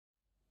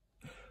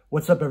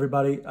What's up,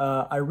 everybody?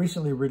 I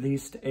recently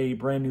released a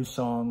brand new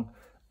song.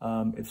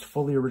 It's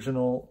fully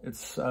original.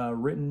 It's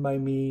written by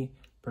me,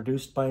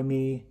 produced by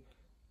me,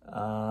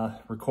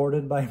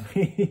 recorded by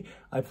me.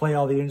 I play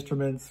all the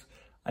instruments.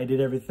 I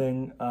did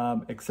everything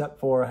except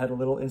for I had a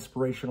little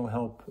inspirational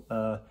help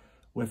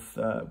with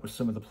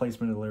some of the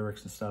placement of the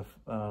lyrics and stuff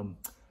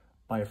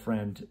by a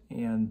friend.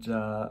 And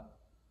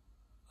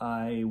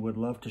I would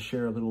love to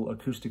share a little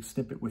acoustic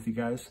snippet with you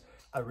guys.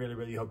 I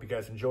really hope you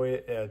guys enjoy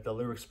it. The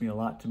lyrics mean a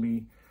lot to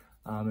me.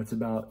 It's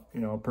about,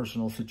 a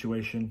personal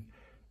situation,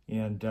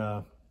 and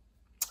I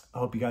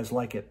hope you guys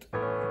like it.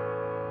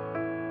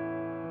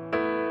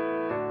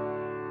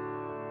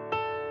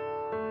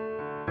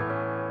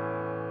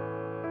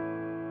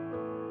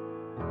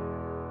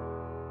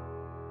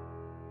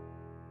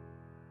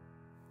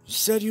 You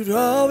said you'd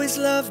always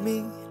love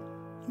me,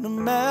 no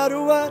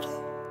matter what.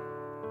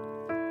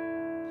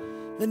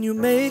 Then you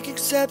make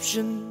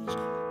exceptions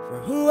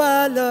for who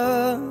I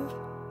love.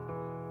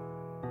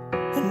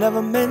 I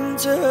never meant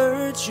to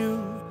hurt you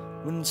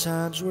when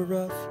times were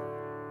rough.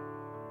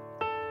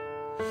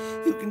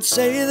 You can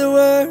say the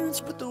words,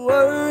 but the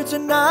words are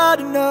not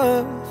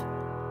enough.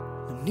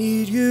 I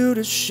need you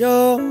to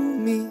show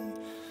me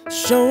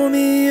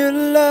you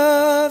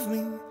love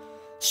me.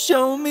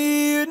 Show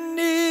me you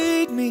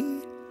need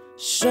me.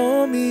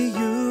 Show me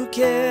you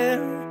care.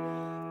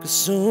 'Cause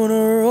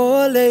sooner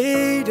or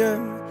later,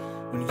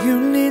 when you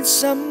need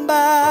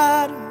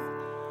somebody,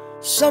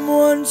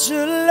 someone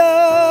to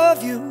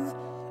love you,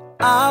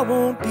 I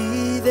won't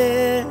be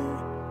there.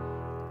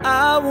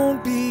 I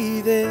won't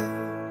be there.